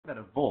that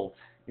a volt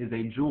is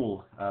a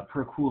joule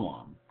per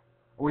coulomb.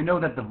 Or we know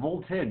that the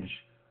voltage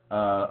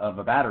of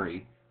a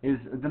battery is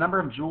the number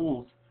of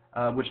joules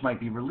which might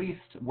be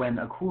released when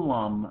a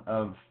coulomb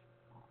of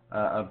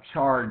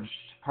charged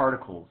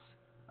particles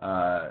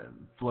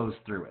flows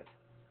through it.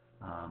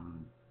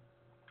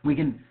 We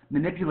can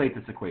manipulate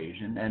this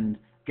equation and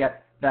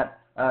get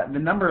that the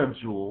number of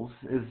joules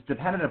is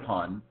dependent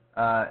upon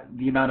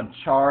the amount of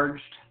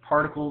charged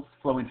particles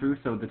flowing through,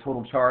 so the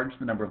total charge,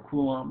 the number of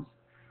coulombs,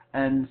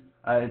 and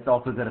it's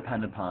also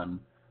dependent upon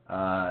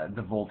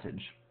the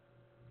voltage.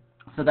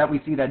 So that we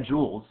see that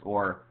joules,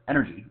 or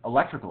energy,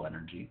 electrical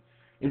energy,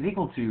 is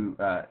equal to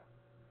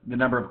the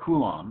number of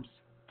coulombs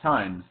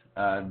times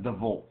the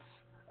volts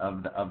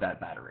of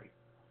that battery.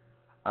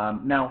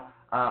 Now,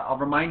 I'll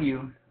remind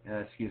you,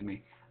 that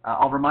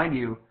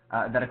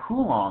a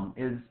coulomb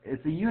is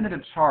a unit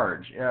of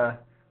charge.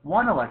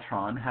 One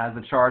electron has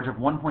a charge of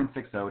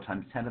 1.60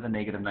 times 10 to the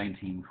negative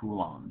 19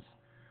 coulombs.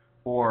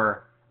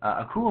 Or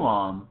a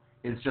coulomb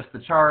is just the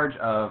charge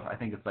of, I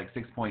think it's like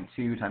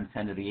 6.2 times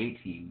 10 to the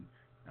 18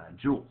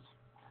 joules.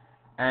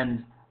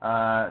 And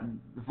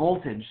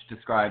voltage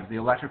describes the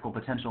electrical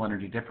potential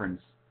energy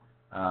difference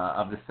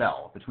of the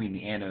cell between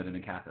the anode and the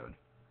cathode.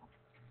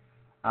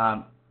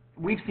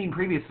 We've seen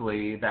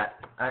previously that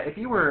if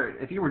you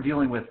were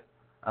dealing with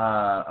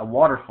a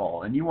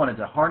waterfall and you wanted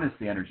to harness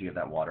the energy of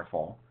that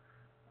waterfall,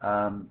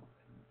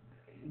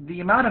 the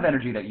amount of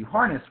energy that you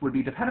harness would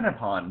be dependent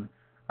upon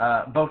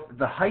both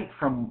the height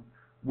from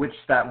which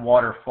that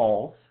water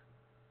falls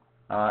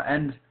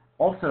and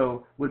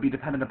also would be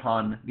dependent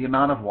upon the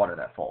amount of water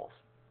that falls.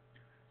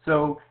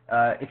 So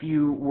if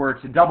you were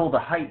to double the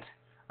height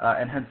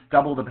and hence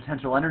double the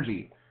potential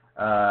energy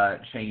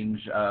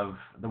change of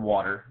the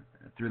water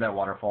through that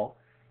waterfall,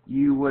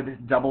 you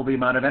would double the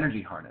amount of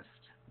energy harnessed.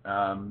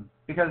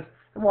 Because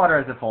the water,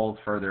 as it falls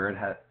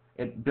further,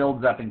 it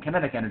builds up in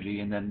kinetic energy,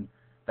 and then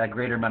that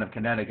greater amount of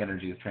kinetic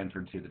energy is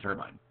transferred to the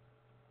turbine.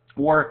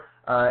 Or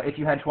if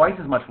you had twice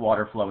as much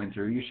water flowing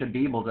through, you should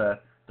be able to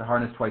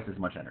harness twice as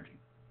much energy.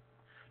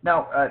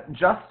 Now,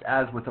 just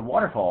as with the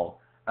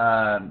waterfall,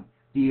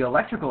 the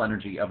electrical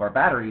energy of our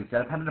battery is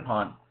dependent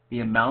upon the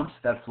amount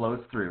that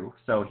flows through.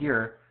 So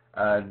here,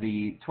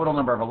 the total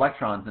number of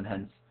electrons and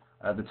hence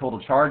the total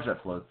charge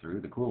that flows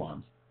through, the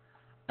coulombs,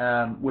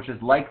 which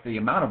is like the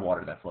amount of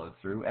water that flows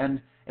through,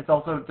 and it's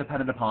also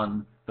dependent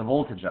upon the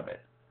voltage of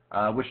it,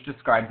 which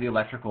describes the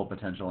electrical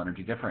potential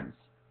energy difference.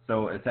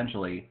 So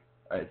essentially,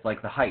 it's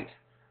like the height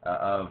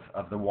of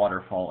the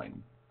water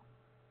falling.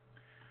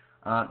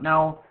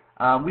 Now,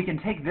 we can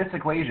take this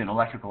equation,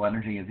 electrical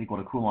energy is equal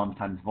to coulombs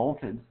times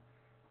volts,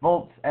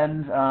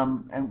 and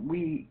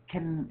we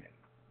can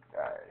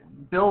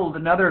build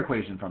another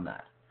equation from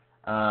that,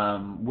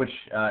 which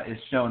is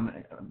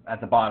shown at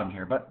the bottom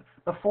here. But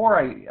before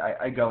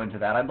I go into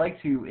that, I'd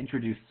like to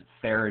introduce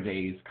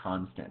Faraday's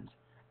constant,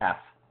 F.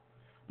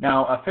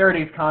 Now,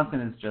 Faraday's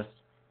constant is just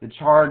the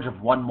charge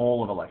of 1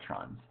 mole of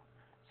electrons.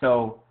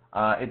 So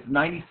it's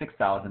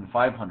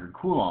 96,500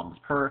 coulombs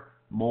per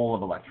mole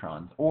of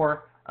electrons,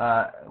 or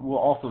we'll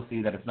also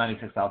see that it's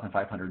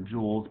 96,500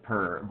 joules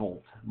per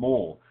volt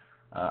mole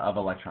of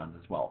electrons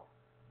as well.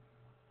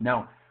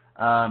 Now,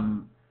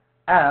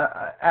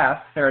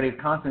 F, Faraday's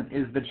constant,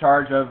 is the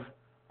charge of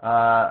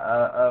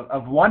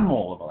 1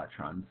 mole of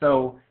electrons.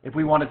 So if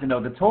we wanted to know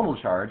the total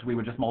charge, we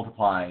would just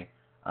multiply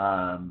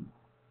n,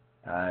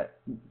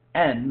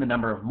 the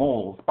number of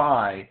moles,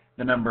 by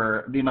the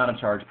amount of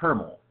charge per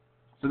mole.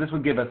 So this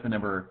would give us the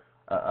number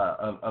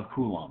of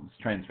coulombs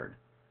transferred.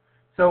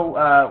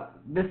 So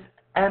this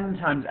m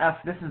times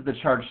f, this is the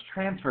charge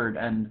transferred,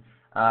 and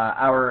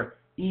our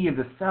E of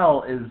the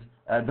cell is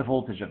the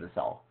voltage of the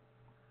cell.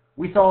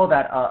 We saw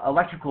that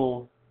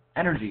electrical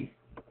energy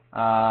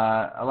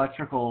up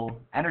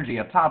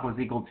top was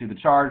equal to the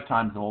charge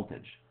times the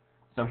voltage.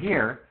 So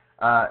here,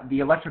 the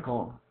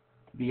electrical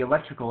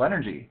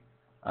energy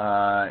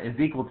is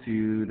equal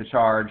to the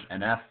charge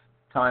and F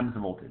times the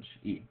voltage,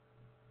 E.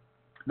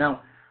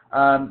 Now,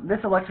 this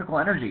electrical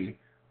energy,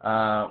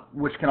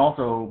 which can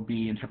also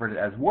be interpreted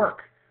as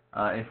work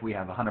if we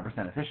have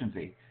 100%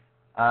 efficiency,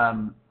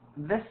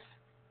 this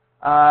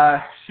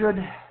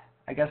should,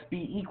 I guess,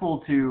 be equal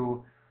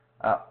to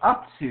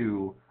up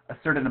to a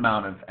certain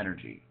amount of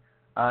energy.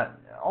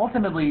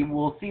 Ultimately,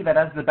 we'll see that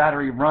as the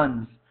battery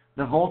runs,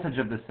 the voltage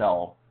of the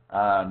cell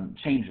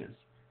changes.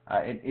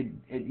 It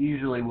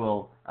usually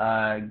will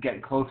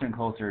get closer and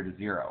closer to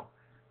 0.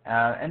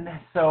 And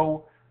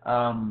so,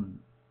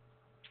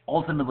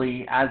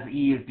 ultimately, as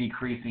E is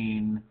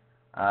decreasing,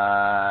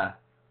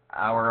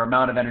 our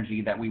amount of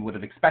energy that we would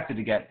have expected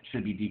to get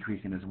should be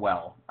decreasing as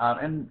well.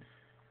 And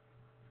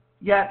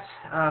yet,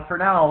 for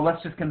now,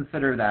 let's just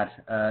consider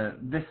that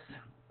this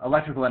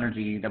electrical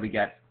energy that we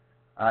get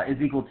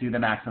is equal to the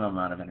maximum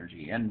amount of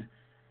energy. And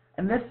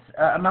this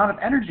amount of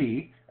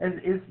energy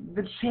is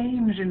the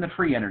change in the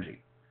free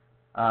energy.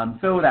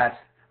 So that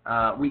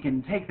we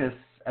can take this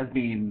as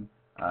being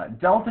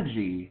delta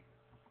G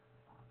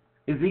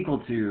is equal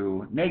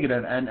to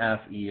negative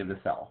NFE of the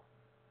cell.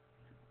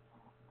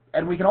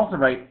 And we can also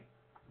write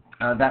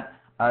that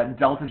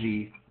delta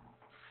G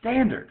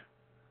standard.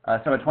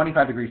 So at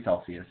 25 degrees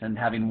Celsius and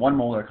having 1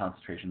 molar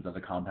concentrations of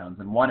the compounds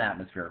and 1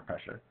 atmospheric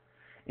pressure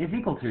is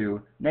equal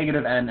to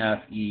negative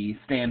NFE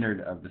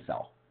standard of the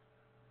cell.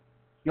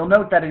 You'll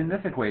note that in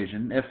this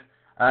equation, if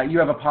you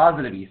have a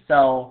positive E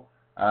cell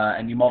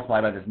and you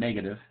multiply by this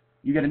negative,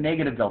 you get a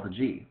negative delta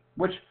G,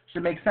 which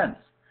should make sense.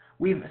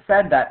 We've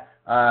said that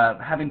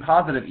having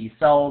positive E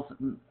cells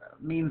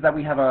means that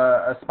we have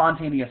a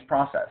spontaneous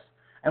process,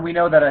 and we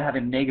know that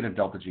having negative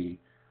delta G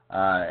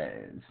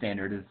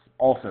standard is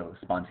also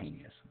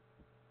spontaneous.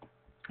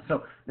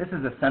 So this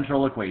is a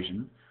central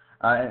equation,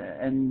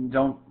 and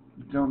don't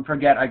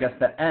forget, I guess,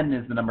 that N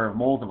is the number of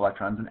moles of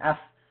electrons, and F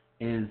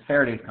is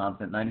Faraday's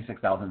constant,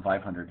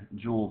 96,500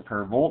 joules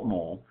per volt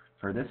mole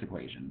for this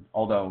equation,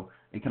 although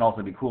it can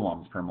also be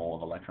coulombs per mole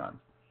of electrons.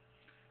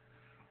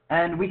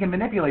 And we can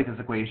manipulate this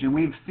equation.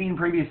 We've seen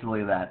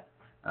previously that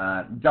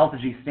delta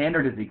G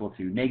standard is equal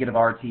to negative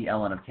RT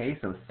ln of K,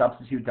 so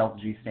substitute delta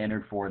G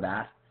standard for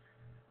that,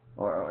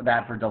 or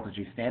that for delta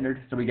G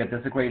standard. So we get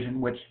this equation,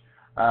 which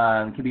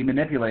can be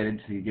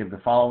manipulated to give the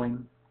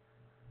following.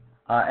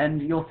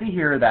 And you'll see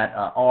here that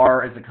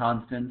R is a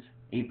constant,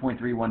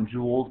 8.31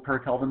 joules per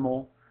Kelvin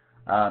mole.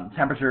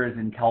 Temperature is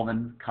in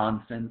Kelvin,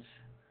 constant,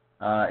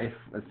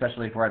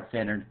 especially if we're at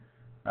standard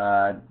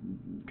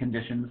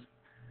conditions.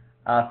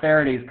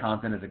 Faraday's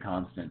constant is a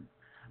constant.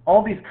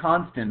 All these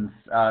constants,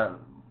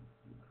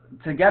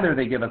 together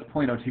they give us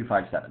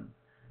 0.0257.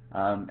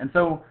 And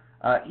so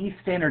E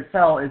standard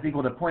cell is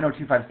equal to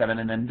 0.0257,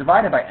 and then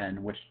divided by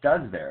N, which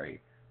does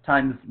vary,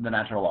 times the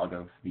natural log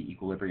of the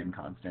equilibrium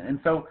constant.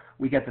 And so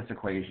we get this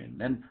equation.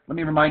 And let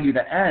me remind you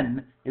that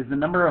N is the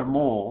number of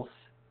moles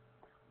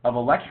of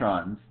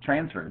electrons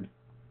transferred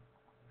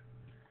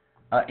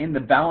in the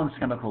balanced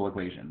chemical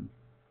equation.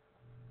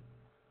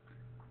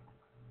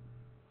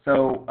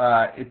 So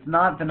it's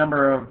not the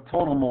number of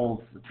total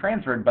moles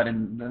transferred, but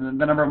in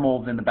the number of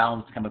moles in the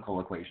balanced chemical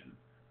equation.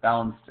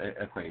 Balanced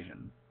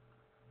equation.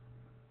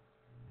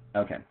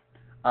 Okay.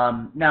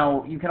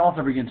 Now, you can also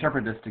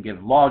reinterpret this to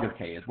give log of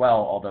K as well,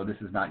 although this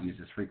is not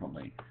used as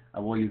frequently.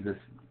 We'll use this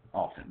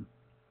often.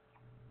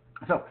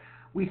 So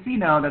we see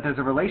now that there's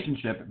a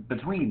relationship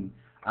between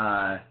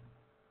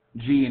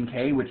G and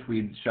K, which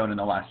we'd shown in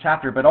the last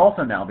chapter, but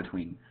also now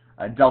between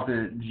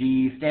delta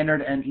G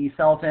standard and E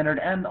cell standard,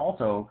 and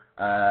also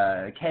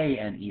K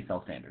and E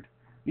cell standard.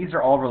 These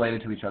are all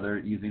related to each other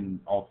using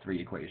all three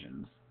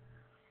equations.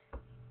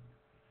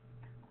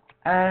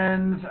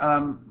 And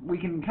we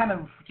can kind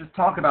of just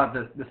talk about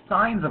the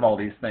signs of all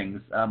these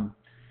things.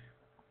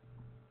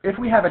 If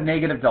we have a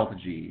negative delta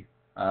G,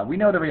 we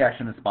know the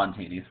reaction is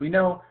spontaneous. We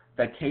know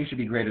that K should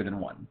be greater than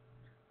 1.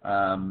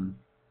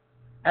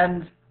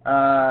 And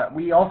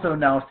we also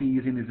now see,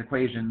 using these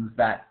equations,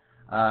 that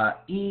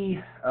E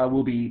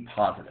will be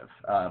positive.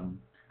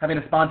 Having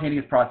a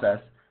spontaneous process,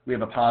 we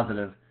have a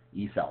positive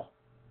E cell.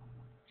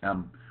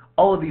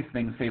 All of these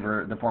things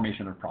favor the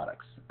formation of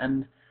products.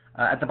 And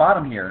at the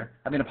bottom here,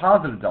 having a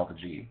positive delta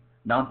G,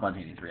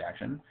 non-spontaneous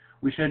reaction,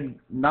 we should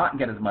not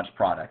get as much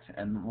product,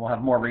 and we'll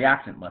have more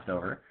reactant left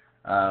over.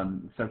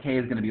 So K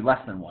is going to be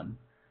less than 1,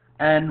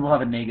 and we'll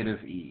have a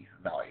negative E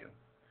value.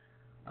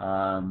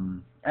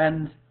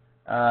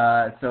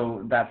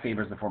 So that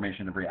favors the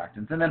formation of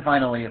reactants. And then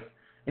finally,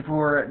 if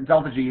we're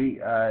delta G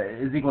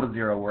is equal to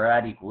 0, we're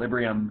at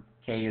equilibrium,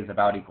 K is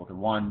about equal to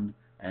 1,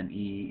 and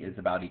E is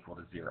about equal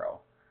to 0.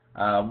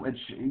 Which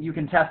you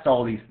can test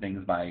all these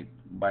things by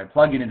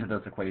plugging into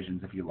those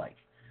equations if you like.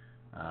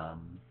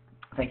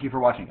 Thank you for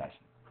watching, guys.